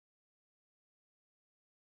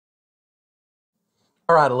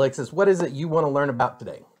All right, Alexis, what is it you want to learn about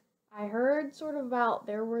today? I heard sort of about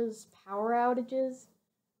there was power outages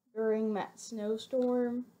during that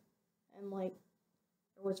snowstorm, and there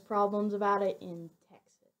was problems about it in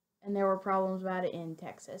Texas, and there were problems about it in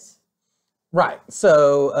Texas. Right.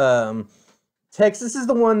 So, Texas is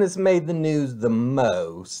the one that's made the news the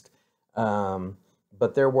most, um,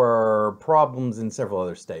 but there were problems in several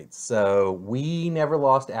other states. So, we never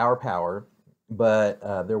lost our power, but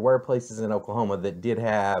there were places in Oklahoma that did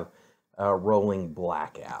have rolling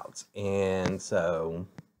blackouts. And so,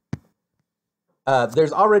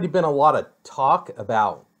 there's already been a lot of talk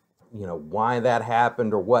about, why that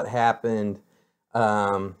happened or what happened.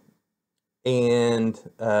 Um, and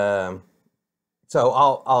So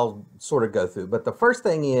I'll sort of go through. But the first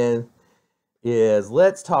thing is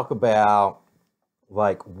let's talk about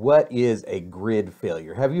like what is a grid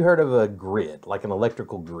failure. Have you heard of a grid, like an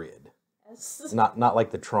electrical grid? Yes, Not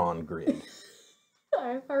like the Tron grid.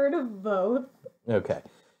 I've heard of both. Okay.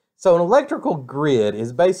 So an electrical grid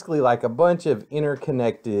is basically like a bunch of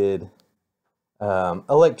interconnected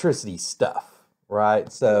electricity stuff,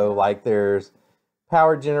 right? So like there's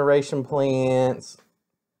power generation plants,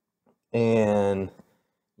 and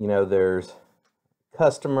there's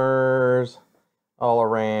customers all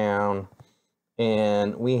around,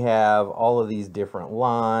 and we have all of these different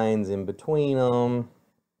lines in between them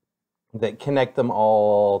that connect them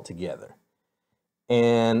all together.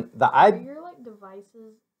 And Are your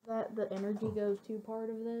devices that the energy goes to part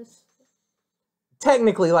of this?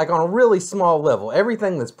 technically, like on a really small level,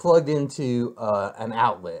 everything that's plugged into an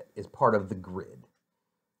outlet is part of the grid,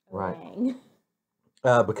 right? Dang.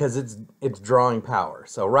 Because it's drawing power.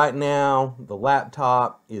 So right now, the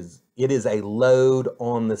laptop is a load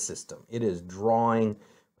on the system. It is drawing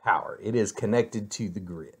power. It is connected to the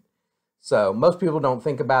grid. So most people don't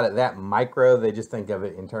think about it that micro. They just think of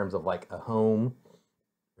it in terms of like a home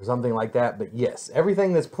or something like that. But yes,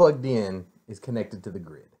 everything that's plugged in is connected to the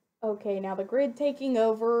grid. Okay, now the grid taking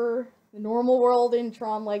over the normal world in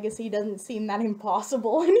Tron Legacy doesn't seem that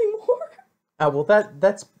impossible anymore. Well,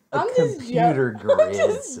 that's a computer grid. I'm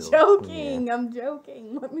just joking. Yeah. I'm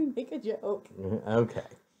joking. Let me make a joke. Okay.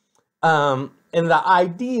 And the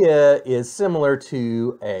idea is similar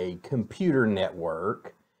to a computer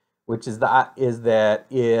network, which is that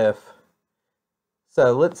if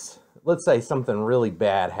so, let's say something really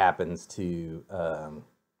bad happens to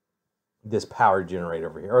this power generator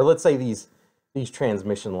over here, or let's say these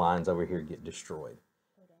transmission lines over here get destroyed.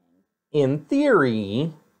 In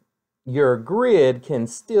theory, your grid can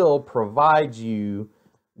still provide you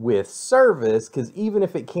with service, because even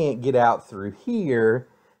if it can't get out through here,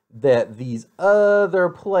 that these other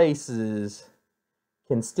places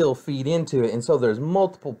can still feed into it, and so there's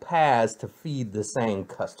multiple paths to feed the same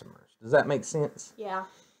customers. Does that make sense? Yeah.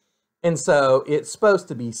 And so it's supposed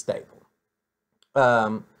to be stable.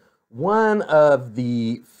 One of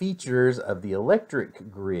the features of the electric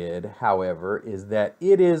grid, however, is that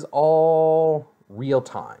it is all real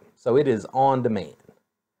time. So it is on demand.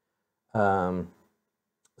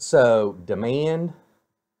 So demand,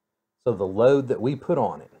 so the load that we put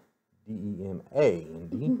on it,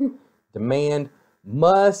 D-E-M-A-N-D, demand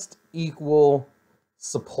must equal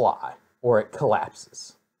supply or it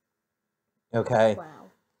collapses. Okay?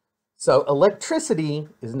 Wow. So electricity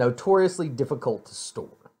is notoriously difficult to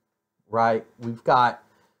store, right? We've got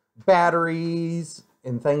batteries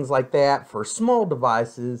and things like that for small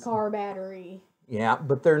devices. Car battery. Yeah,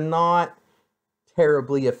 but they're not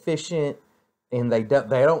terribly efficient, and they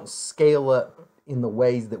don't scale up in the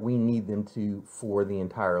ways that we need them to for the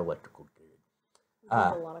entire electrical grid. We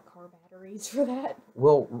need a lot of car batteries for that.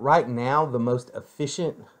 Well, right now, the most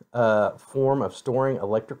efficient form of storing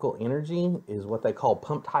electrical energy is what they call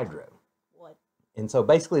pumped hydro. What? And so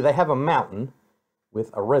basically, they have a mountain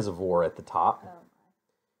with a reservoir at the top. Oh.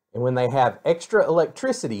 And when they have extra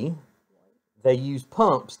electricity, they use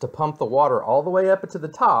pumps to pump the water all the way up to the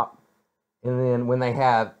top. And then when they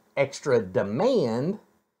have extra demand,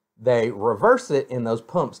 they reverse it, and those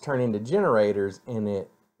pumps turn into generators, and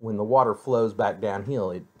when the water flows back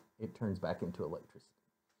downhill, it turns back into electricity.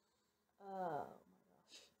 Oh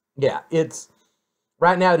my gosh. Yeah,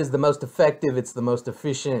 right now it is the most effective, it's the most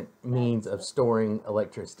efficient means of storing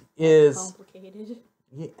electricity. Complicated.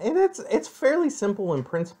 Yeah, and it's fairly simple in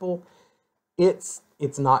principle. It's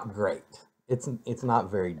not great. It's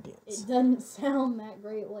not very dense. It doesn't sound that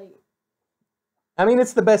great. I mean,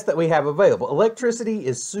 it's the best that we have available. Electricity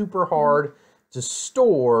is super hard to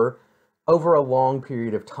store over a long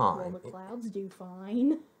period of time. Well, the clouds do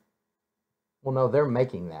fine. Well, no, they're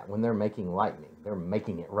making that. When they're making lightning, they're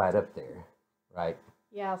making it right up there, right?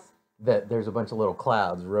 Yes. that there's a bunch of little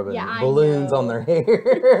clouds rubbing Yeah, I balloons on know. their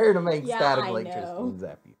hair to make Yeah, static I electricity know. and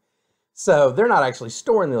zap you. So they're not actually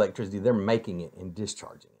storing the electricity, they're making it and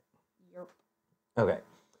discharging it. Yep. Okay.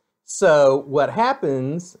 So what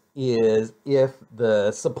happens is if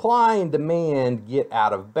the supply and demand get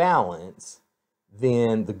out of balance,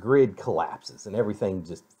 then the grid collapses and everything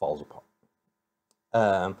just falls apart.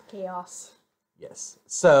 Chaos. Yes.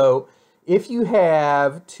 So if you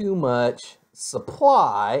have too much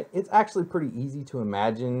supply, it's actually pretty easy to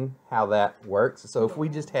imagine how that works. So if we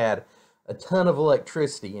just had a ton of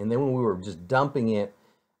electricity and then when we were just dumping it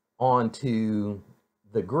onto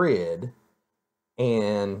the grid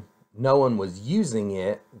and no one was using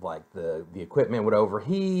it, like the equipment would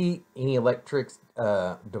overheat, any electric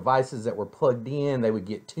devices that were plugged in, they would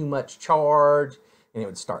get too much charge and it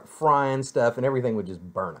would start frying stuff and everything would just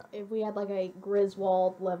burn up. If we had like a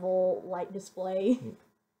Griswold level light display.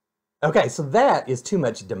 Okay, so that is too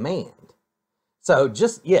much demand. So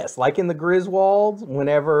just, yes, like in the Griswolds,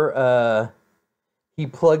 whenever he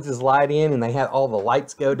plugs his light in and they had all the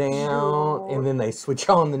lights go down and then they switch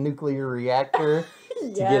on the nuclear reactor to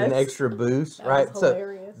get an extra boost, That right? was So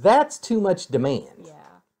hilarious. that's too much demand. Yeah.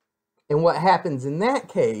 And what happens in that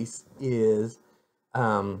case is,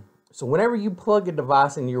 so whenever you plug a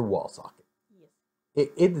device into your wall socket, Yes.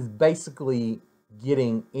 it is basically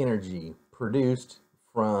getting energy produced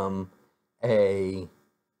from a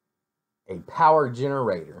power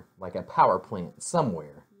generator, like a power plant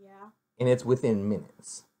somewhere, Yeah. and it's within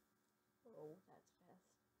minutes, Oh,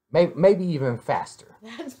 that's fast. maybe even faster.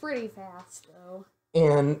 That's pretty fast, though.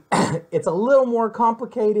 And it's a little more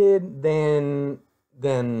complicated than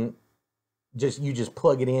just you just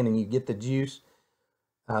plug it in and you get the juice.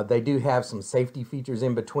 They do have some safety features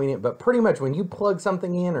in between it, but pretty much when you plug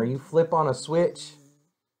something in or you flip on a switch,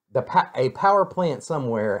 a power plant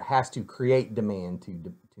somewhere has to create demand to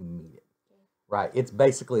meet it, right? It's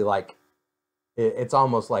basically like, it's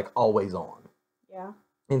almost like always on. Yeah.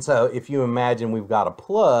 And so if you imagine we've got a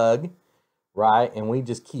plug, right, and we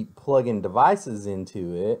just keep plugging devices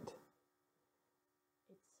into it,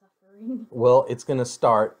 It's suffering. well, it's going to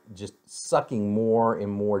start just sucking more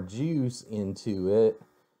and more juice into it.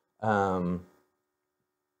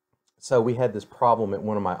 So we had this problem at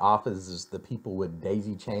one of my offices. The people would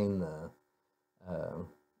daisy chain the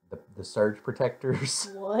surge protectors,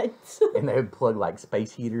 What? and they would plug like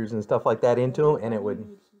space heaters and stuff like that into them, and it would.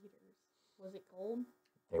 Was it cold?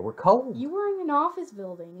 They were cold. You were in an office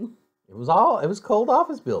building. It was cold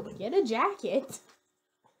office building. Get a jacket.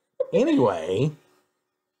 Anyway,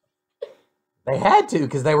 they had to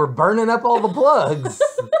because they were burning up all the plugs.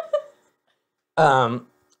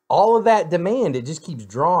 All of that demand, it just keeps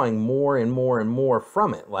drawing more and more and more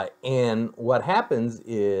from it. Like, and what happens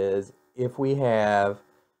is if we have,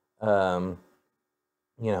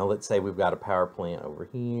 let's say we've got a power plant over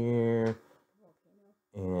here,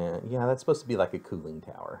 and yeah, that's supposed to be like a cooling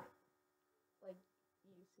tower. Like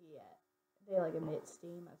you see it. They like emit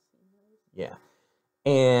steam. I've seen those. Yeah.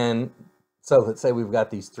 And so let's say we've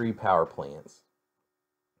got these 3 power plants,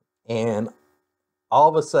 and all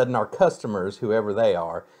of a sudden our customers, whoever they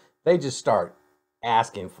are, they just start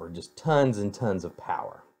asking for just tons and tons of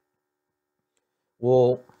power.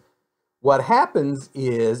 Well, what happens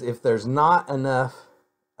is if there's not enough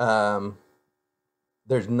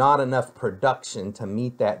production to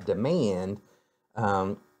meet that demand,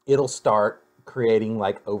 it'll start creating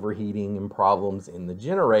like overheating and problems in the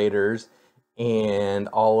generators, and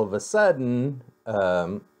all of a sudden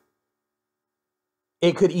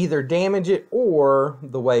it could either damage it, or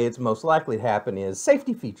the way it's most likely to happen is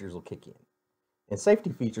safety features will kick in, and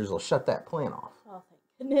safety features will shut that plant off. Oh, thank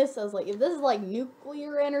goodness. I was like, if this is like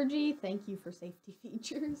nuclear energy, thank you for safety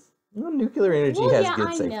features. Well, nuclear energy has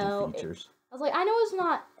good safety features. I was like, I know it's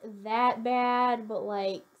not that bad, but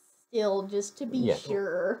like, still, just to be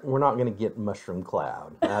sure. We're not going to get mushroom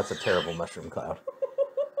cloud. That's a terrible mushroom cloud.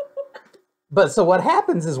 But so what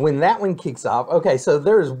happens is when that one kicks off, okay, so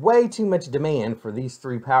there's way too much demand for these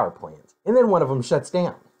 3 power plants, and then one of them shuts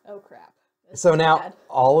down. Oh, crap. That's so now bad.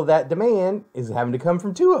 all of that demand is having to come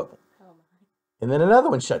from 2 of them. Oh, my. And then another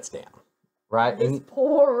one shuts down, right? This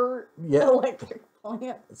poor electric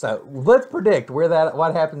plant. So let's predict what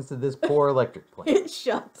happens to this poor electric plant. It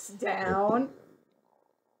shuts down.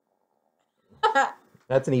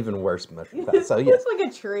 That's an even worse mushroom cloud. So yes. It's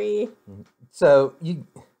like a tree. So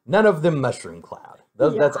none of them mushroom cloud.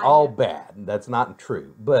 That's all bad. That's not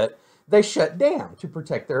true. But they shut down to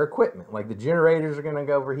protect their equipment. Like the generators are going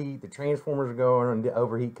to overheat, the transformers are going to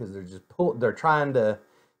overheat because they're trying to,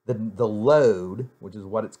 the load, which is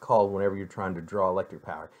what it's called whenever you're trying to draw electric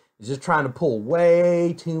power, is just trying to pull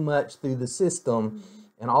way too much through the system.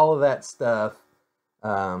 and all of that stuff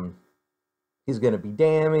is going to be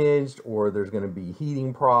damaged, or there's going to be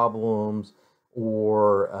heating problems,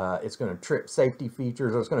 or it's going to trip safety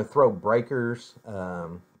features, or it's going to throw breakers,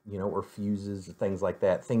 you know, or fuses, or things like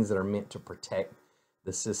that, things that are meant to protect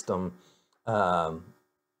the system. You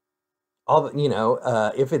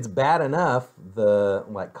know, if it's bad enough,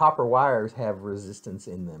 like copper wires have resistance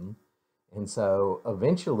in them, and so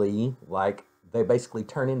eventually, like, they basically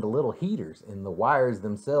turn into little heaters, and the wires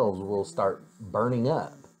themselves will start burning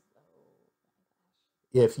up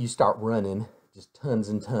if you start running just tons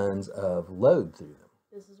and tons of load through them.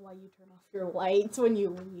 This is why you turn off your lights when you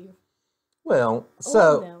leave. Well,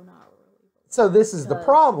 so no, not really. So this is the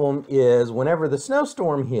problem: is whenever the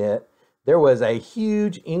snowstorm hit, there was a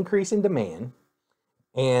huge increase in demand,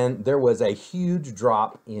 and there was a huge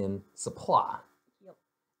drop in supply. Yep.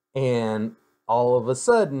 And all of a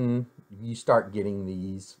sudden, you start getting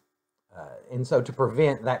these, and so to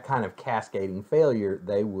prevent that kind of cascading failure,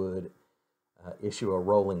 they would issue a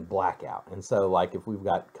rolling blackout. And so, like, if we've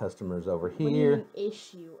got customers over here, When you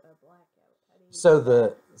issue a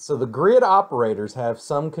blackout, so the grid operators have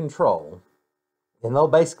some control, and they'll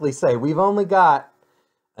basically say, we've only got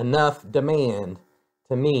enough demand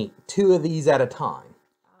to meet 2 of these at a time.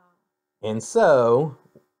 And so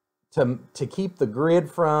to keep the grid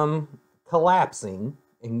from collapsing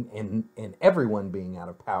and everyone being out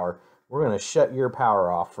of power, we're going to shut your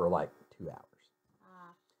power off for like 2 hours.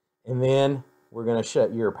 And then we're going to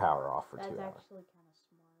shut your power off for 2 hours. That's actually kind of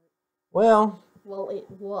smart. Well, it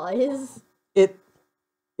was. It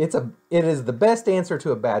is the best answer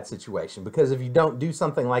to a bad situation, because if you don't do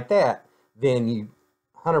something like that, then you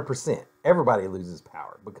 100% everybody loses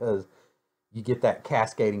power, because you get that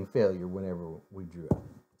cascading failure whenever we drew up.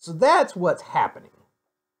 So that's what's happening,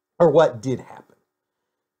 or what did happen.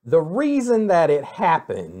 The reason that it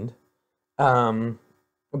happened,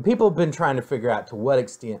 people have been trying to figure out to what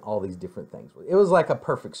extent all these different things were. It was like a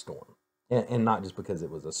perfect storm, and not just because it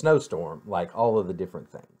was a snowstorm, like all of the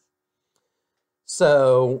different things.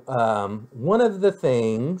 So one of the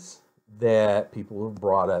things that people have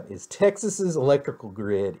brought up is Texas's electrical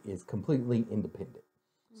grid is completely independent.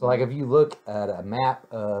 So like if you look at a map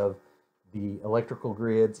of the electrical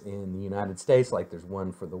grids in the United States, like there's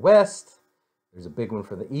one for the West, there's a big one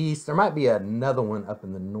for the East, there might be another one up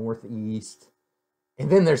in the Northeast, and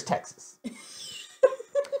then there's Texas.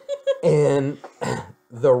 And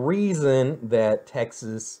the reason that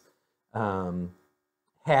Texas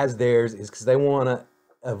has theirs is because they want to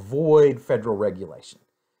avoid federal regulation.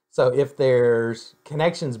 So if there's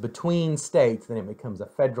connections between states, then it becomes a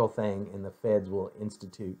federal thing, and the feds will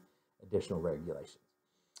institute additional regulations.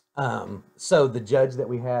 So the judge that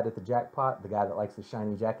we had at the jackpot, the guy that likes the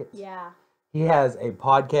shiny jackets, he has a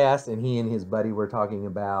podcast, and he and his buddy were talking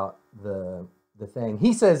about the thing.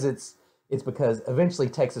 He says it's because eventually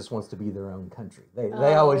Texas wants to be their own country. They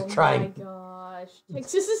always try. Oh my gosh,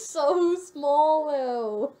 Texas is so small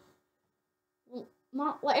though.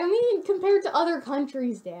 Not like, I mean, compared to other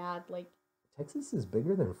countries, Dad. Like, Texas is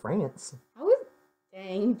bigger than France.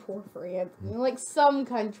 Dang, poor France. I mean, like, some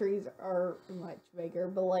countries are much bigger,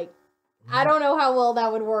 but like, I don't know how well that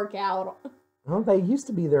would work out. Well, they used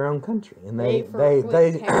to be their own country, and they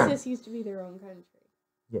Texas used to be their own country.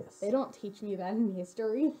 Yes. They don't teach me that in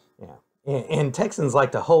history. Yeah, and Texans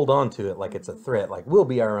like to hold on to it like it's a threat. Like, we'll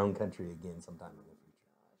be our own country again sometime in the future.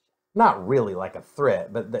 Not really like a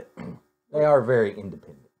threat, but they are very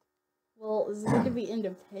independent. Well, it's good to be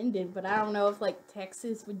independent, but I don't know if, like,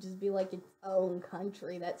 Texas would just be, like, its own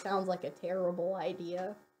country. That sounds like a terrible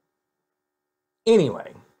idea.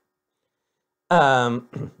 Anyway,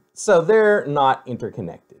 so they're not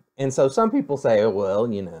interconnected. And so some people say, oh, well,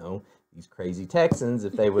 you know, these crazy Texans,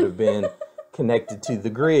 if they would have been connected to the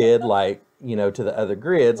grid, like, you know, to the other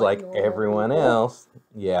grids, like everyone else,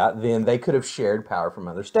 then they could have shared power from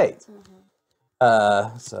other states.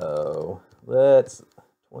 Mm-hmm. So let's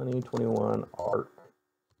 2021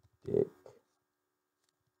 Arctic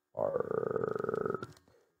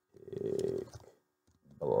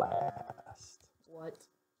Blast. What?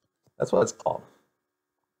 That's what it's called.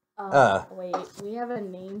 Wait, we have a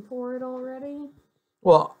name for it already?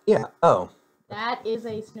 Well, yeah. Oh. That is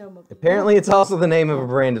a snowmobile. Apparently, it's also the name of a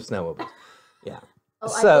brand of snowmobile. Yeah. Oh,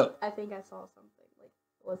 so, I think I saw something. Like,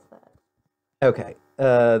 what's that? Okay.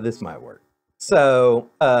 This might work. So,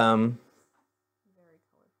 very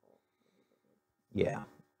colorful.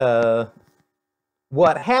 Yeah.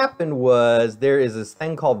 What happened was there is this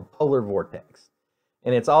thing called polar vortex,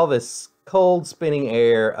 and it's all this cold spinning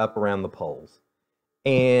air up around the poles.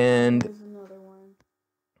 And there's another one.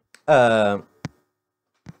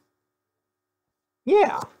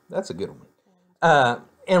 Yeah, that's a good one.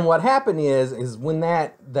 And what happened is when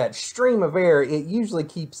that stream of air, it usually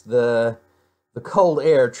keeps the cold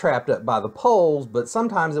air trapped up by the poles, but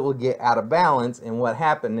sometimes it will get out of balance. And what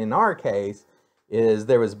happened in our case is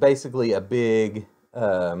there was basically a big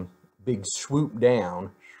swoop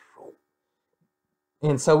down.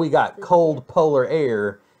 And so we got cold polar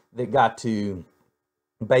air that got to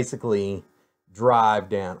basically drive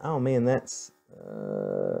down. Oh man, that's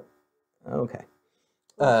okay.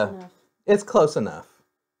 It's close enough.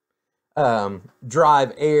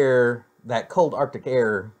 Drive air, that cold Arctic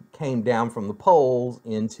air came down from the poles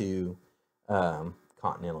into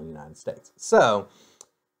continental United States. So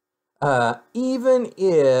even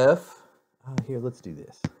if, here, let's do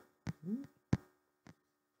this. You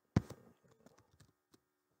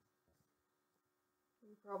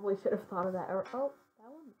probably should have thought of that. Or, oh, that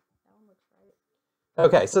one looks right.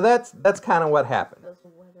 Okay, so that's kind of what happened.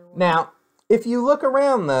 Now, if you look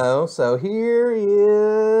around though, so here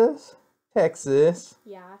is Texas.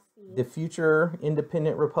 Yeah, I see. The future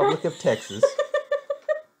independent Republic of Texas.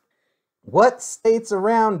 What states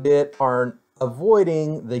around it are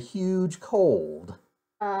avoiding the huge cold?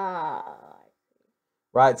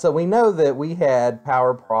 Right, so we know that we had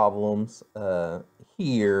power problems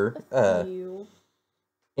here.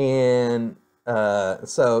 And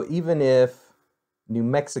so even if New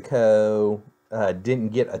Mexico didn't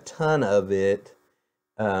get a ton of it,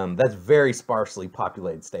 that's very sparsely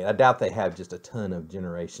populated state. I doubt they have just a ton of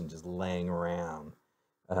generation just laying around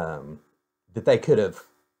that they could have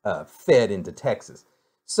fed into Texas.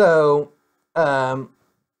 So,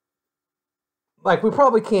 like, we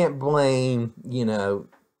probably can't blame,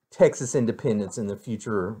 Texas independence and the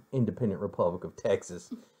future independent Republic of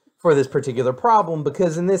Texas for this particular problem,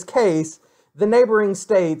 because in this case, the neighboring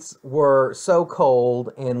states were so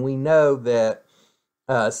cold, and we know that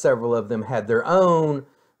several of them had their own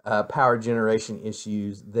power generation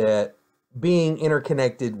issues, that being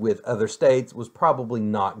interconnected with other states was probably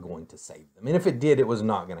not going to save them. And if it did, it was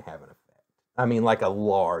not going to have an effect. I mean, like a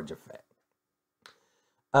large effect.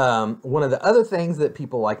 One of the other things that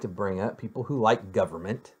people like to bring up, people who like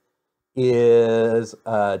government, is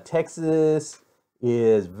Texas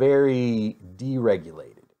is very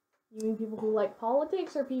deregulated. You mean people who like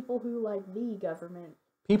politics or people who like the government?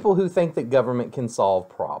 People who think that government can solve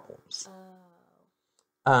problems.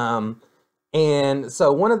 And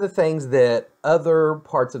so one of the things that other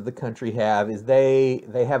parts of the country have is they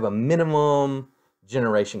have a minimum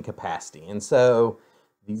generation capacity. And so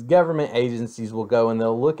these government agencies will go and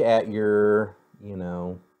they'll look at your,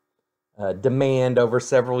 demand over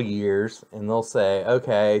several years, and they'll say,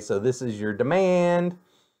 okay, so this is your demand.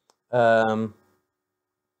 We're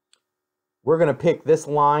going to pick this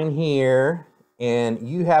line here, and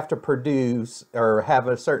you have to produce or have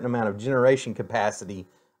a certain amount of generation capacity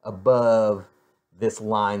above this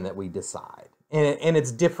line that we decide. And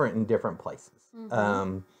it's different in different places.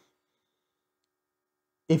 Mm-hmm.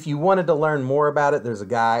 If you wanted to learn more about it, there's a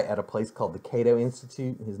guy at a place called the Cato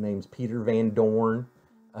Institute. His name's Peter Van Dorn.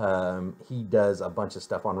 He does a bunch of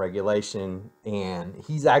stuff on regulation, and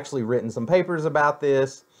he's actually written some papers about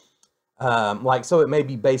this. So it may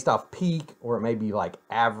be based off peak, or it may be like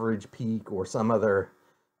average peak, or some other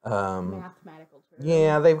mathematical term.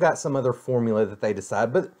 Yeah, they've got some other formula that they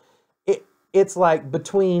decide, but it's like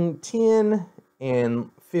between 10 and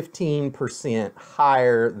 15%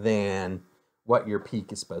 higher than what your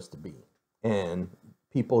peak is supposed to be. And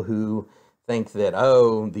people who think that,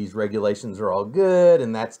 these regulations are all good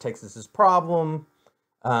and that's Texas's problem,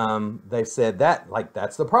 they've said that,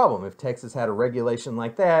 that's the problem. If Texas had a regulation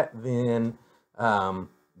like that, then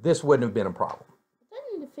this wouldn't have been a problem.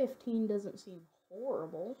 10 to 15 doesn't seem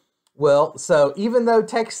horrible. Well, so even though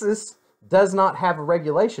Texas does not have a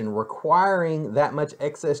regulation requiring that much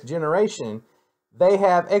excess generation, they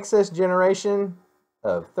have excess generation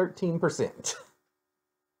of 13%.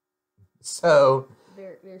 So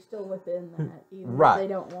they're still within that, even right. if they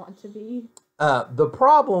don't want to be. The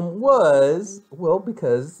problem was,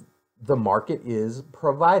 because the market is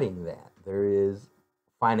providing that. There is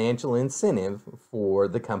financial incentive for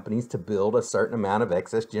the companies to build a certain amount of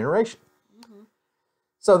excess generation. Mm-hmm.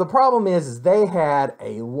 So the problem is they had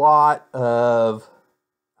a lot of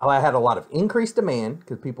increased demand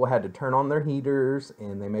because people had to turn on their heaters,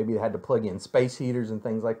 and they maybe had to plug in space heaters and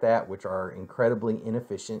things like that, which are incredibly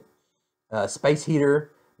inefficient. Space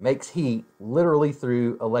heater makes heat literally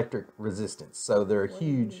through electric resistance, so they're a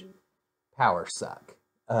huge power suck.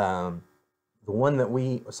 The one that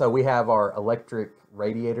we have our electric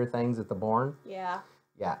radiator things at the barn. Yeah.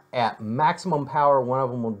 Yeah, at maximum power, one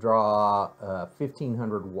of them will draw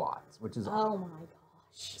 1,500 watts, which is oh my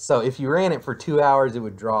gosh. So if you ran it for 2 hours, it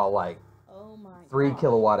would draw like 3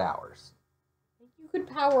 kilowatt hours. You could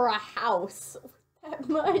power a house with that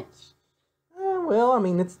much. Well, I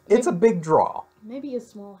mean, it's a big draw. Maybe a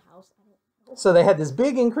small house. I don't know. So they had this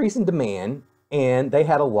big increase in demand, and they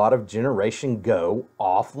had a lot of generation go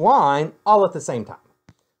offline all at the same time.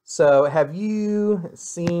 So have you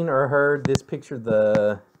seen or heard this picture,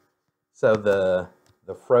 the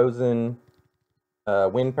frozen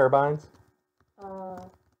wind turbines?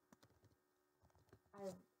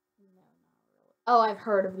 I've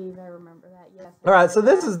heard of these. I remember that. Yes. All right, so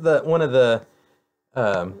this is one of the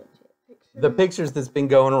pictures that's been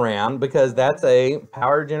going around, because that's a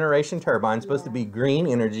power generation turbine, supposed to be green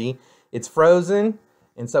energy. It's frozen,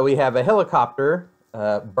 and so we have a helicopter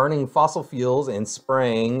burning fossil fuels and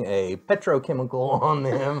spraying a petrochemical on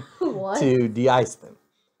them to de-ice them.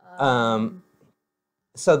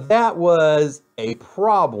 So that was a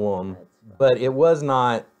problem, but it was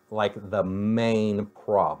not like the main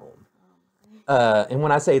problem. And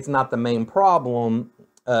when I say it's not the main problem,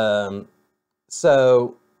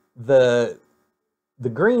 so the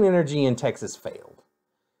green energy in Texas failed.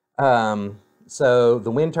 So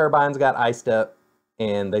the wind turbines got iced up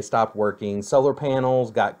and they stopped working. Solar panels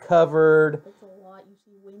got covered. That's a lot. You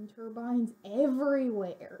see wind turbines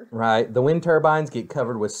everywhere. Right. The wind turbines get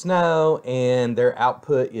covered with snow and their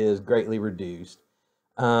output is greatly reduced.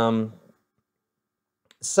 So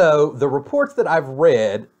the reports that I've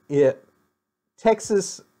read,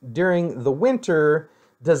 Texas during the winter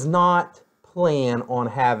does not plan on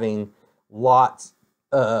having lots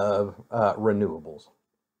of renewables.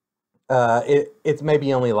 It's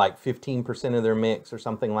maybe only like 15% of their mix or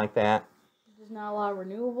something like that. There's not a lot of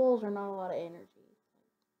renewables or not a lot of energy.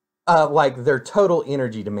 Like their total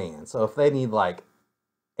energy demand. So if they need like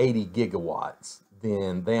 80 gigawatts,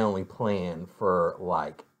 then they only plan for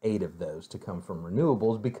like 8 of those to come from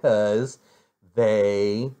renewables, because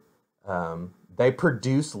they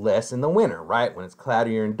produce less in the winter, right? When it's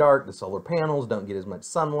cloudier and dark, the solar panels don't get as much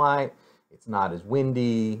sunlight. It's not as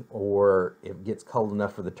windy, or it gets cold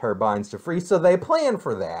enough for the turbines to freeze. So they plan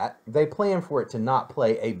for that. They plan for it to not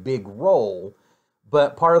play a big role.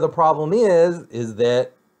 But part of the problem is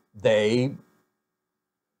that they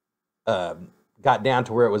got down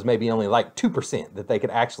to where it was maybe only like 2% that they could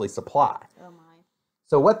actually supply. Oh my.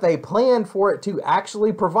 So what they planned for it to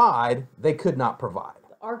actually provide, they could not provide.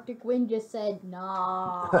 The Arctic wind just said,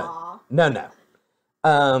 nah. No.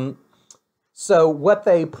 So what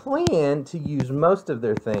they plan to use most of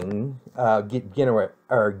their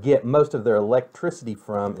get most of their electricity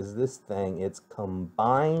from is this thing. It's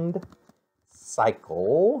combined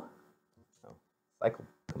cycle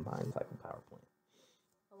power plant.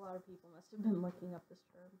 A lot of people must have been looking up this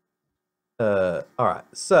term. All right.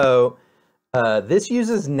 So this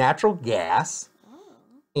uses natural gas,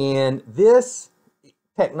 and this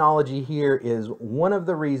technology here is one of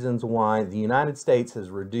the reasons why the United States has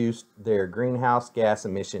reduced their greenhouse gas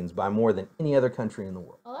emissions by more than any other country in the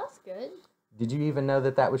world. Oh, that's good. Did you even know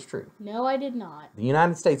that that was true? No, I did not. The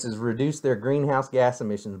United States has reduced their greenhouse gas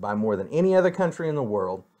emissions by more than any other country in the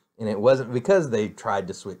world, and it wasn't because they tried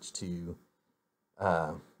to switch to,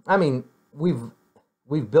 I mean, we've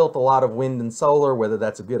built a lot of wind and solar, whether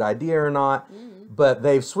that's a good idea or not, but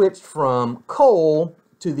they've switched from coal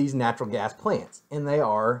to these natural gas plants, and they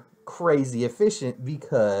are crazy efficient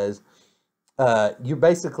because you're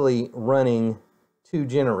basically running 2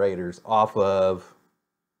 generators off of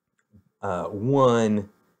one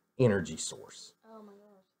energy source. Oh my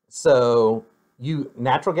gosh. So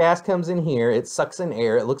natural gas comes in here, it sucks in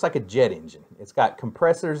air, it looks like a jet engine. It's got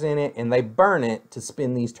compressors in it, and they burn it to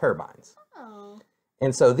spin these turbines. Oh.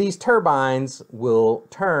 And so these turbines will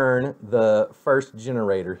turn the first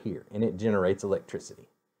generator here, and it generates electricity.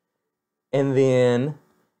 And then,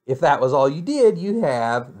 if that was all you did, you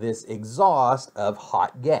have this exhaust of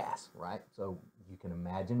hot gas, right? So you can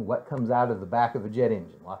imagine what comes out of the back of a jet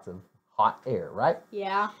engine. Lots of hot air, right?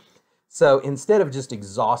 Yeah. So instead of just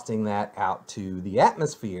exhausting that out to the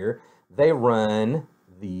atmosphere, they run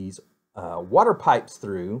these water pipes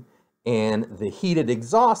through, and the heated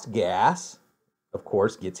exhaust gas, of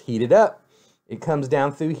course, gets heated up. It comes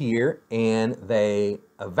down through here, and they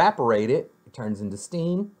evaporate it. It turns into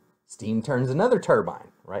steam. Steam turns another turbine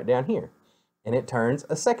right down here, and it turns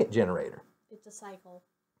a second generator. It's a cycle.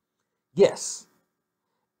 Yes.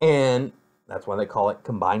 And that's why they call it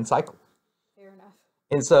combined cycle. Fair enough.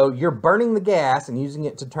 And so you're burning the gas and using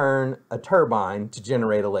it to turn a turbine to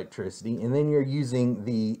generate electricity, and then you're using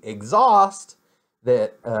the exhaust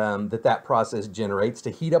that that process generates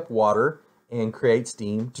to heat up water and create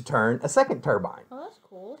steam to turn a second turbine. Oh, that's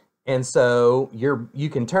cool. And so you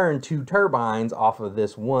can turn 2 turbines off of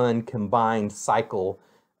this one combined cycle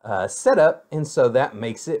setup, and so that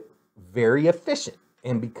makes it very efficient.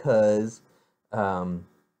 And because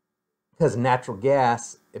natural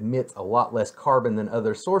gas emits a lot less carbon than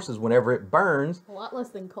other sources whenever it burns. A lot less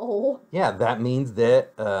than coal. Yeah, that means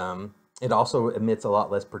that it also emits a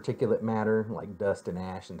lot less particulate matter, like dust and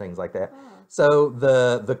ash and things like that. So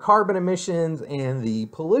the carbon emissions and the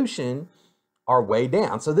pollution are way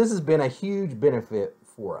down. So this has been a huge benefit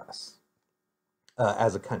for us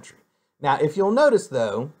as a country. Now, if you'll notice,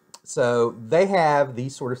 though, so they have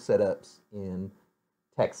these sort of setups in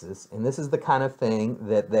Texas, and this is the kind of thing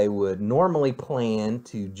that they would normally plan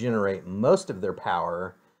to generate most of their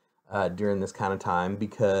power during this kind of time,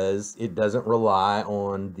 because it doesn't rely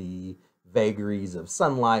on the vagaries of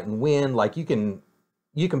sunlight and wind. Like you can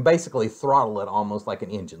basically throttle it almost like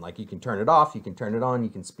an engine. Like you can turn it off, you can turn it on, you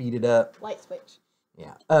can speed it up. Light switch.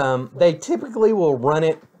 Yeah. They typically will run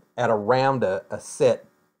it at around a set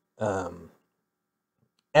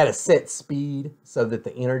speed, so that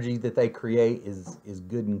the energy that they create is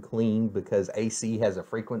good and clean, because AC has a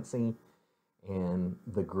frequency and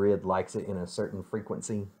the grid likes it in a certain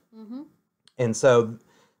frequency. Mm-hmm. And so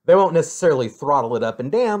they won't necessarily throttle it up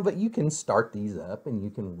and down, but you can start these up and you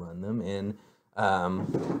can run them, and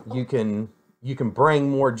you can bring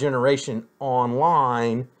more generation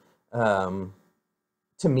online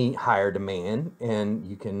to meet higher demand, and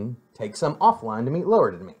you can take some offline to meet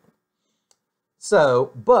lower demand.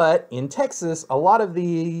 So, but in Texas, a lot of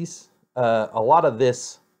this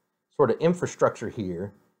sort of infrastructure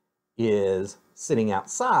here is sitting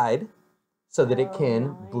outside so that it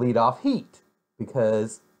can bleed off heat,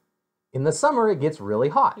 because in the summer it gets really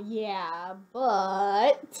hot. Yeah,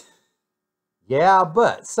 but...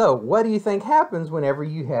 So what do you think happens whenever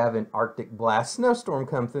you have an Arctic blast snowstorm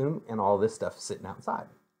come through and all this stuff sitting outside?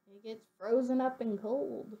 It gets frozen up and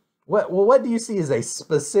cold. What do you see as a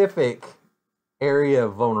specific area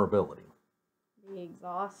of vulnerability? The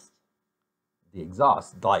exhaust. The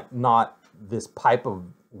exhaust, like not this pipe of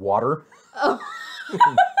water? Oh.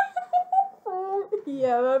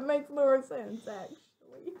 Yeah, that makes more sense,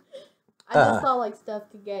 actually. I just thought like stuff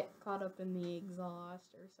could get caught up in the exhaust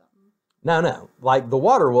or something. No. Like the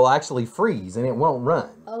water will actually freeze and it won't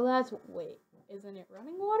run. Oh, wait, isn't it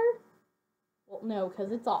running water? Well, no,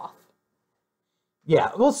 because it's off.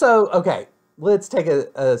 Yeah, well, so, okay, let's take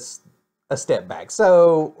a step back.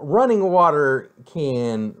 So running water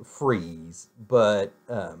can freeze, but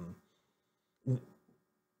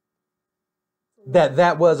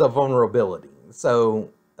that was a vulnerability.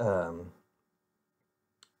 So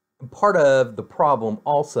part of the problem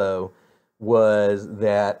also was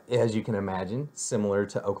that, as you can imagine, similar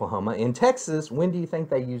to Oklahoma, in Texas, when do you think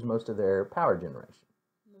they use most of their power generation?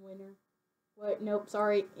 In the winter. Wait, nope,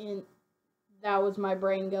 sorry. That was my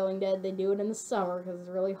brain going dead. They do it in the summer because it's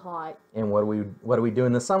really hot. And what do we do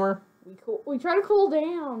in the summer? We try to cool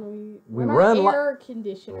down. We run air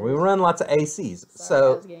conditioners. We run lots of ACs. Sorry,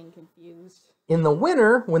 I was getting confused. In the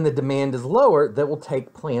winter, when the demand is lower, that will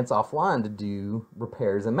take plants offline to do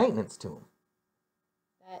repairs and maintenance to them.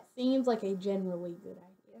 That seems like a generally good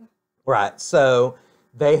idea. Right. So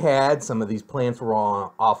they had some of these plants were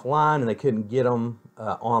offline and they couldn't get them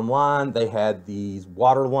online. They had these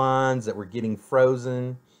water lines that were getting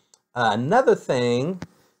frozen. Another thing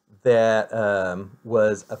that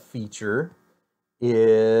was a feature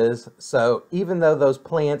is, so even though those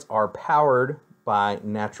plants are powered by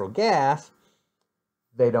natural gas,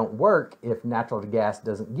 they don't work if natural gas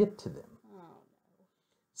doesn't get to them. Oh, no.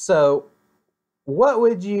 So what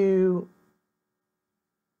would you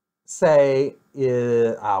say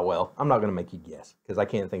is, well, I'm not going to make you guess because I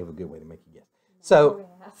can't think of a good way to make you guess. So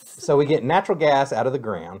we get natural gas out of the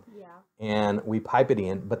ground, yeah, and we pipe it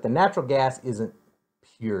in, but the natural gas isn't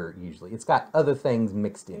pure usually. It's got other things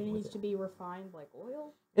mixed in with it. It needs to be refined like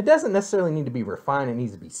oil? It doesn't necessarily need to be refined. It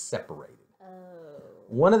needs to be separated. Oh.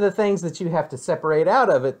 One of the things that you have to separate out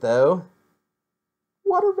of it, though,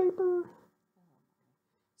 water vapor.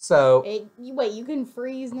 So wait, you can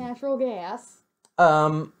freeze natural gas?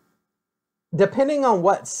 Depending on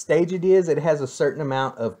what stage it is, it has a certain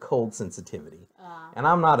amount of cold sensitivity. And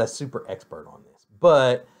I'm not a super expert on this,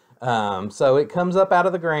 but so it comes up out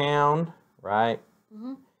of the ground, right?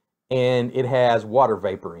 Mm-hmm. And it has water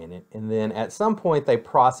vapor in it. And then at some point they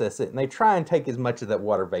process it and they try and take as much of that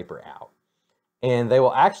water vapor out. And they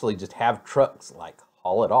will actually just have trucks like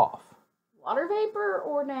haul it off. Water vapor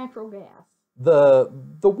or natural gas? The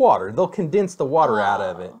water. They'll condense the water out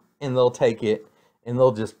of it and they'll take it and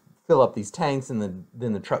they'll just fill up these tanks and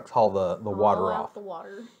then the trucks haul the water off. The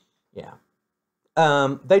water. Yeah.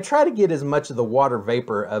 They try to get as much of the water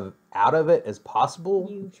vapor out of it as possible.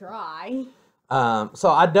 You try. So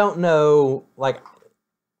I don't know, like,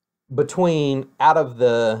 between out of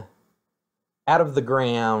the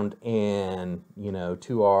ground and, you know,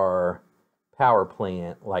 to our power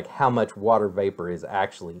plant, like how much water vapor is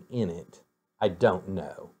actually in it, I don't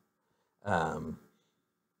know.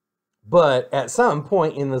 But at some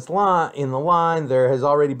point in the line, there has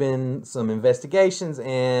already been some investigations,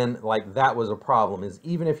 and like that was a problem. Is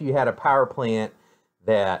even if you had a power plant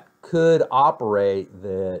that could operate,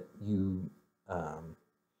 that you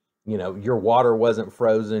know, your water wasn't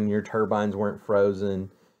frozen, your turbines weren't frozen,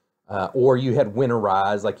 or you had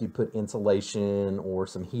winterized, like you put insulation or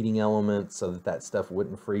some heating elements so that that stuff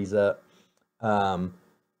wouldn't freeze up.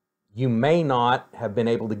 You may not have been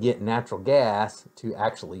able to get natural gas to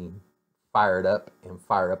actually fire it up and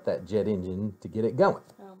fire up that jet engine to get it going.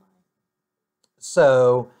 Oh my.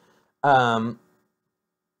 So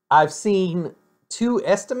I've seen two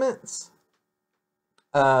estimates.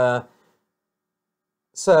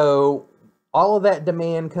 So all of that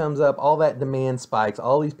demand comes up, all that demand spikes,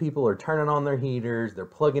 all these people are turning on their heaters, they're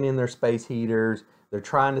plugging in their space heaters, they're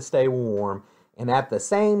trying to stay warm, and at the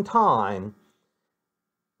same time,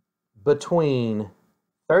 between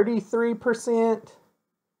 33%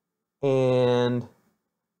 and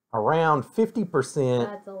around 50%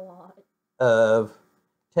 That's a lot. of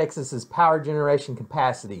Texas's power generation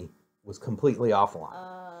capacity was completely offline.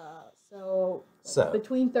 So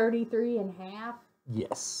between 33 and half?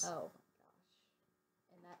 Yes. Oh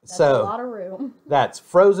my gosh. And that's So a lot of room. That's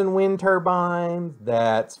frozen wind turbines,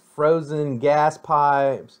 that's frozen gas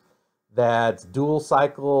pipes, that's dual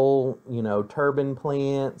cycle, you know, turbine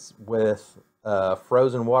plants with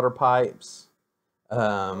frozen water pipes. A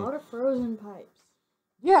lot of frozen pipes.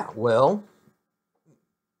 Yeah, well,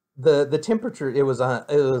 the temperature, it was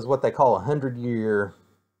what they call a 100-year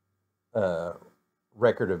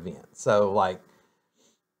record event. So like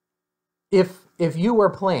if you were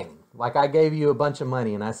planning, like I gave you a bunch of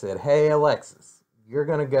money and I said, hey Alexis, you're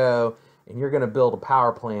gonna go and you're gonna build a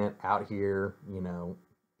power plant out here, you know,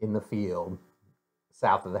 in the field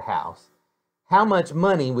south of the house. How much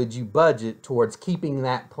money would you budget towards keeping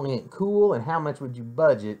that plant cool, and how much would you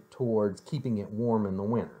budget towards keeping it warm in the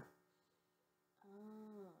winter?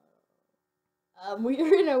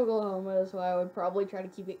 We're in Oklahoma, so I would probably try to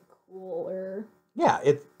keep it cooler. Yeah,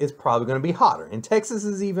 it's probably going to be hotter. And Texas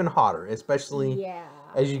is even hotter, especially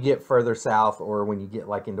as you get further south, or when you get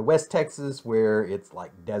like into West Texas where it's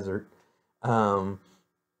like desert.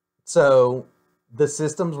 So the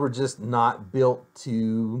systems were just not built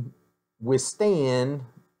to withstand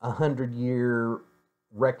 100-year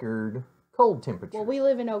record cold temperature. Well, we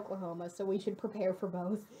live in Oklahoma, so we should prepare for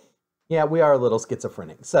both. Yeah, we are a little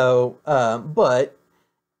schizophrenic. So, but,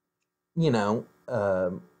 you know,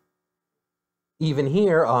 even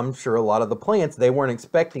here, I'm sure a lot of the plants, they weren't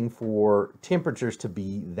expecting for temperatures to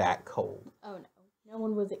be that cold. Oh, no. No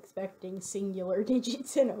one was expecting singular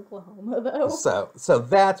digits in Oklahoma, though. So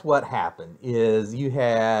that's what happened, is you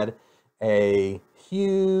had a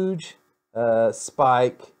huge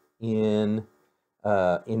spike in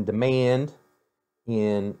demand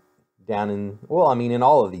down in, well, I mean, in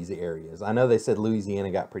all of these areas. I know they said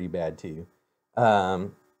Louisiana got pretty bad too.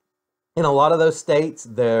 In a lot of those states,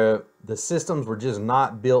 the systems were just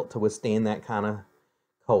not built to withstand that kind of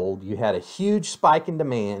cold. You had a huge spike in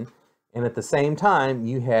demand, and at the same time,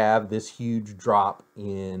 you have this huge drop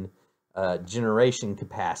in generation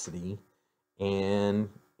capacity, and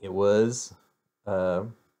it was,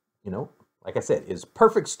 you know, like I said, it's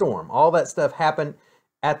perfect storm. All that stuff happened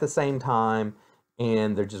at the same time,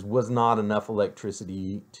 and there just was not enough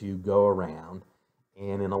electricity to go around.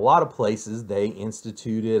 And in a lot of places, they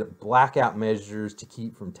instituted blackout measures to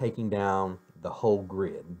keep from taking down the whole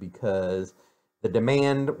grid, because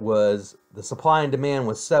the supply and demand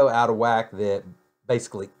was so out of whack that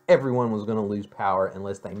basically everyone was going to lose power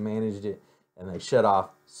unless they managed it and they shut off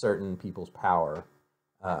certain people's power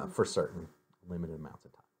for certain limited amounts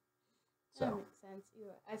of time. So that makes sense.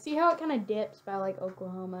 I see how it kind of dips by like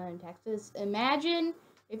Oklahoma and Texas. Imagine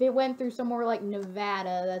if it went through somewhere like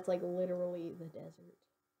Nevada, that's like literally the desert.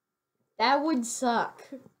 That would suck.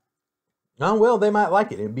 Oh well, they might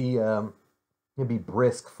like it. It'd be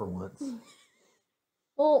brisk for once.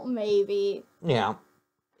 Well, maybe. Yeah.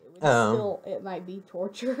 It might be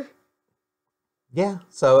torture. Yeah.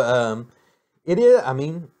 So it is. I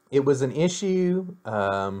mean, it was an issue.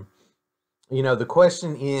 You know, the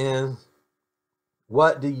question is,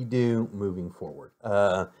 what do you do moving forward?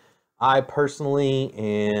 I personally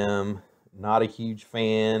am not a huge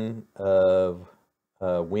fan of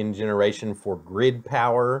wind generation for grid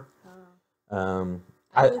power. I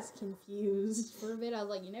was confused for a bit. I was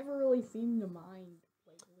like, you never really seem to mind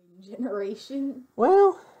like generation.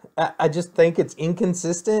 Well, I just think it's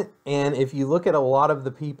inconsistent. And if you look at a lot of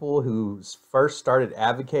the people who first started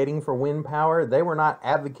advocating for wind power, they were not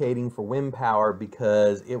advocating for wind power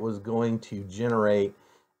because it was going to generate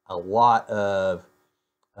a lot of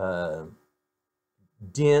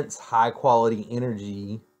dense, high quality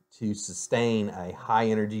energy to sustain a high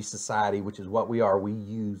energy society, which is what we are. We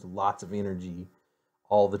use lots of energy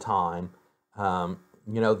all the time.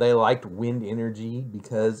 They liked wind energy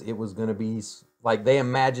because it was going to be like they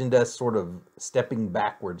imagined us sort of stepping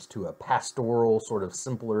backwards to a pastoral, sort of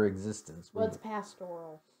simpler existence. What's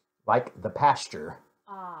pastoral? Like the pasture.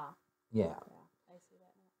 Ah. Yeah. I see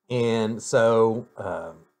that now. And so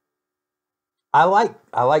I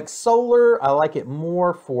like solar. I like it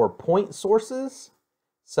more for point sources.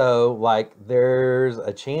 So, like, there's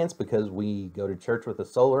a chance because we go to church with a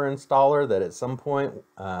solar installer that at some point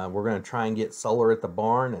we're going to try and get solar at the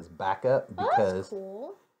barn as backup. Because, that's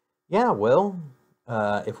cool. Yeah, well,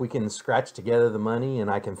 if we can scratch together the money and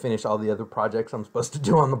I can finish all the other projects I'm supposed to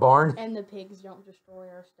do on the barn. And the pigs don't destroy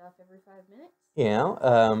our stuff every 5 minutes.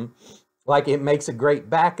 Yeah, like it makes a great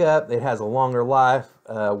backup. It has a longer life.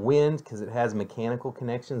 Wind, because it has mechanical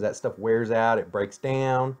connections. That stuff wears out. It breaks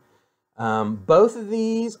down. Both of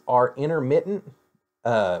these are intermittent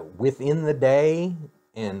within the day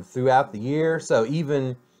and throughout the year. So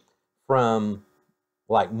even from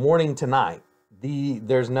like morning to night,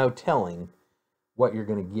 there's no telling what you're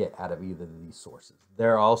going to get out of either of these sources.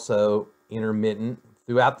 They're also intermittent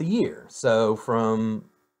throughout the year. So from,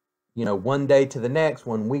 one day to the next,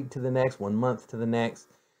 1 week to the next, 1 month to the next,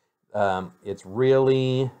 it's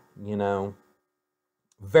really,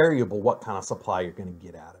 variable what kind of supply you're going to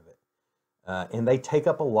get out of it. And they take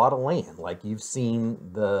up a lot of land. Like you've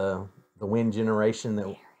seen the wind generation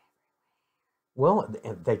that, well,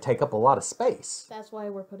 they take up a lot of space. That's why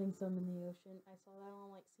we're putting some in the ocean. I saw that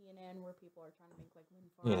on like CNN where people are trying to make like wind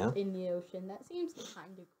farms in the ocean. That seems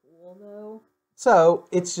kind of cool though. So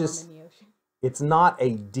it's just, it's not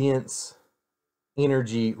a dense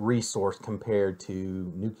energy resource compared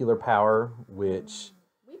to nuclear power, which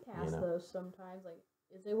we pass those sometimes. Like,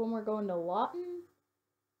 is it when we're going to Lawton?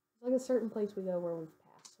 Like a certain place we go where we've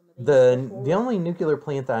passed some of these. The only nuclear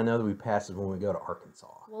plant that I know that we pass is when we go to Arkansas.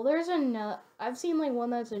 Well, there's I've seen like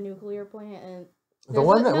one that's a nuclear plant, and there's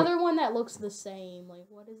another one that looks the same. Like,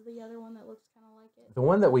 what is the other one that looks kind of like it? The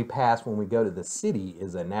one that we pass when we go to the city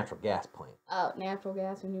is a natural gas plant. Oh, natural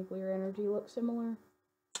gas and nuclear energy look similar?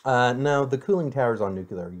 No, the cooling towers on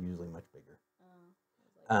nuclear are usually much bigger.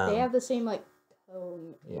 They have the same like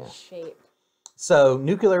cone shape. So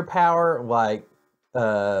nuclear power, like.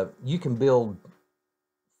 You can build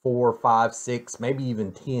 4, 5, 6, maybe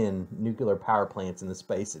even 10 nuclear power plants in the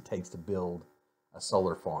space it takes to build a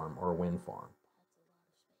solar farm or a wind farm.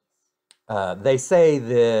 They say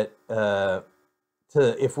that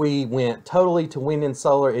if we went totally to wind and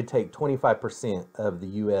solar, it'd take 25% of the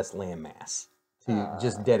U.S. land mass to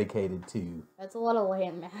just dedicated to. That's a lot of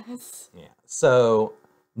land mass. Yeah. So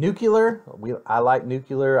nuclear, I like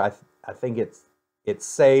nuclear. I think it's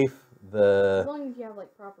safe. As long as you have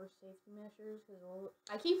like proper safety measures,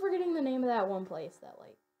 I keep forgetting the name of that one place that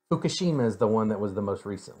like. Fukushima is the one that was the most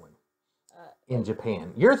recent one in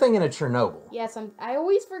Japan. You're thinking of Chernobyl. Yes, I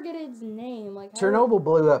always forget its name. Like Chernobyl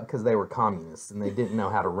blew up because they were communists and they didn't know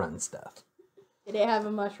how to run stuff. Did it have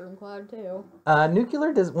a mushroom cloud too?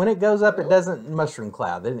 Nuclear does when it goes up, it doesn't mushroom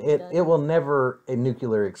cloud. It will never a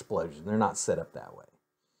nuclear explosion. They're not set up that way.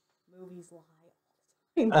 Movies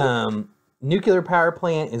lie. Nuclear power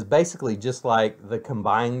plant is basically just like the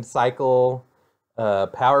combined cycle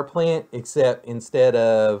power plant, except instead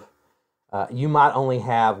of you might only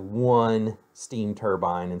have one steam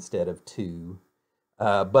turbine instead of two.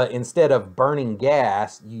 But instead of burning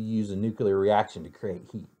gas, you use a nuclear reaction to create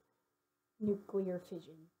heat. Nuclear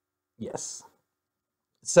fission. Yes.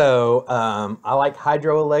 So I like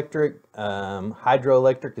hydroelectric.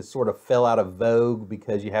 Hydroelectric is sort of fell out of vogue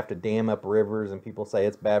because you have to dam up rivers and people say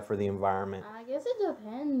it's bad for the environment. I guess it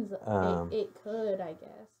depends. It could, I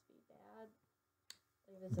guess, be bad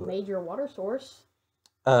if it's a major water source.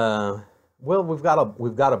 Well, we've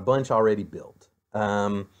got a bunch already built.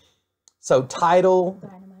 So tidal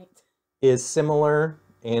Dynamite is similar,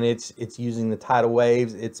 and it's using the tidal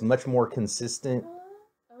waves. It's much more consistent.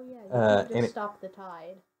 You can't just stop the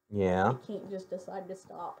tide. Yeah. You can't just decide to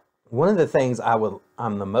stop. One of the things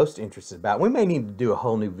I'm the most interested about, we may need to do a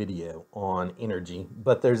whole new video on energy,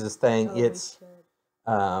 but there's this thing,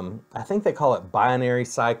 I think they call it binary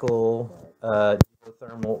cycle,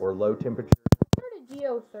 geothermal or low temperature. I heard of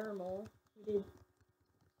geothermal. We did.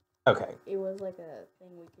 Okay. It was like a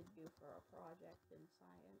thing we could do for our project in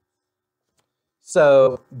science.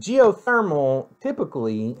 So geothermal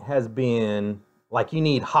typically has been like you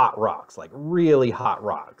need hot rocks, like really hot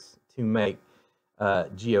rocks to make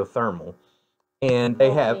geothermal. And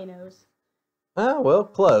they have, volcanoes. oh, well,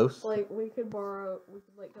 close. Like we could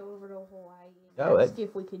like go over to Hawaii Oh, and ask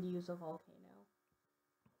if we could use a volcano.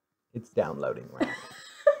 It's downloading right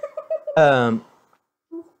now.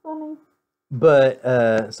 That's funny.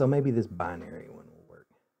 But so maybe this binary one will work.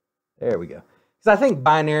 There we go. Because I think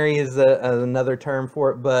binary is another term for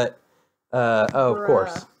it, but oh, of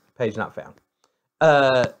course, page not found.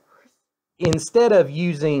 Instead of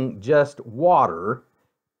using just water,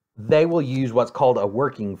 they will use what's called a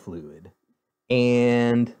working fluid.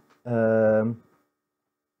 And I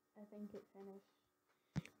think it finished.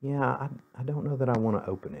 yeah, I don't know that I want to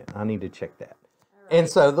open it. I need to check that. Right. And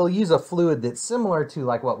so they'll use a fluid that's similar to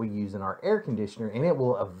like what we use in our air conditioner, and it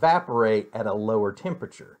will evaporate at a lower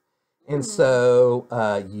temperature. And so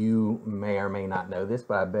you may or may not know this,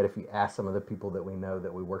 but I bet if you ask some of the people that we know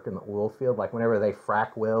that we work in the oil field, like whenever they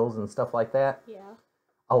frack wells and stuff like that, yeah,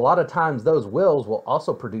 a lot of times those wells will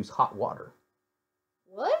also produce hot water.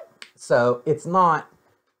 What? So it's not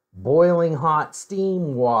boiling hot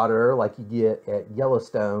steam water like you get at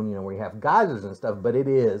Yellowstone, you know, where you have geysers and stuff, but it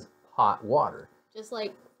is hot water. Just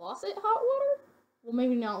like faucet hot water? Well,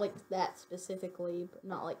 maybe not like that specifically, but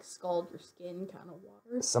not like scald your skin kind of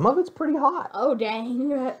water. Some of it's pretty hot. Oh, dang.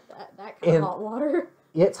 That kind of hot water.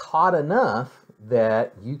 It's hot enough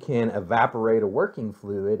that you can evaporate a working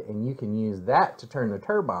fluid and you can use that to turn the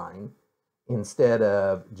turbine instead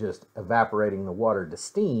of just evaporating the water to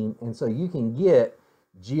steam. And so you can get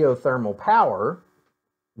geothermal power,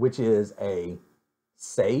 which is a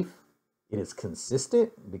safe, it is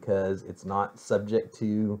consistent because it's not subject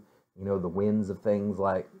to, you know, the winds of things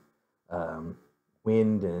like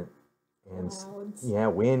wind and clouds. Yeah,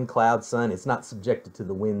 wind, cloud, sun. It's not subjected to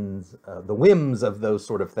the winds, the whims of those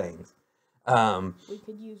sort of things. We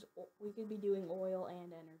could be doing oil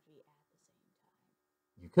and energy at the same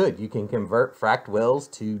time. You could. You can convert fracked wells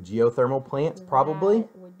to geothermal plants, probably.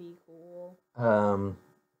 That would be cool.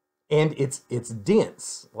 And it's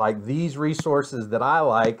dense. Like these resources that I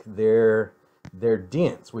like, they're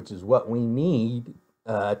dense, which is what we need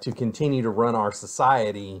to continue to run our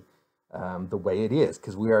society the way it is,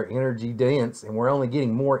 because we are energy dense, and we're only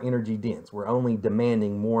getting more energy dense. We're only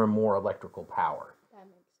demanding more and more electrical power. That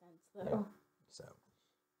makes sense, though. Yeah. So,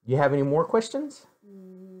 you have any more questions?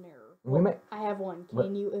 No. Well, I have one.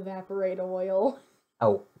 Can you evaporate oil?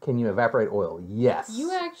 Oh, can you evaporate oil? Yes.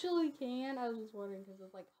 You actually can. I was just wondering because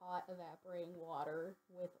it's like hot evaporating water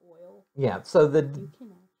with oil. Yeah. So you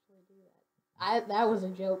can actually do that. That was a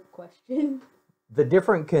joke question. The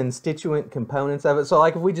different constituent components of it. So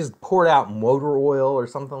like if we just poured out motor oil or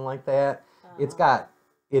something like that,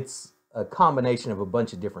 it's a combination of a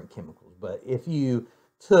bunch of different chemicals. But if you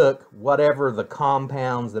took whatever the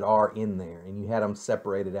compounds that are in there and you had them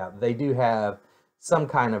separated out, they do have some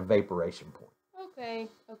kind of vaporation point. Okay,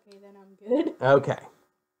 then I'm good. Okay.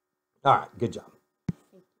 All right, good job.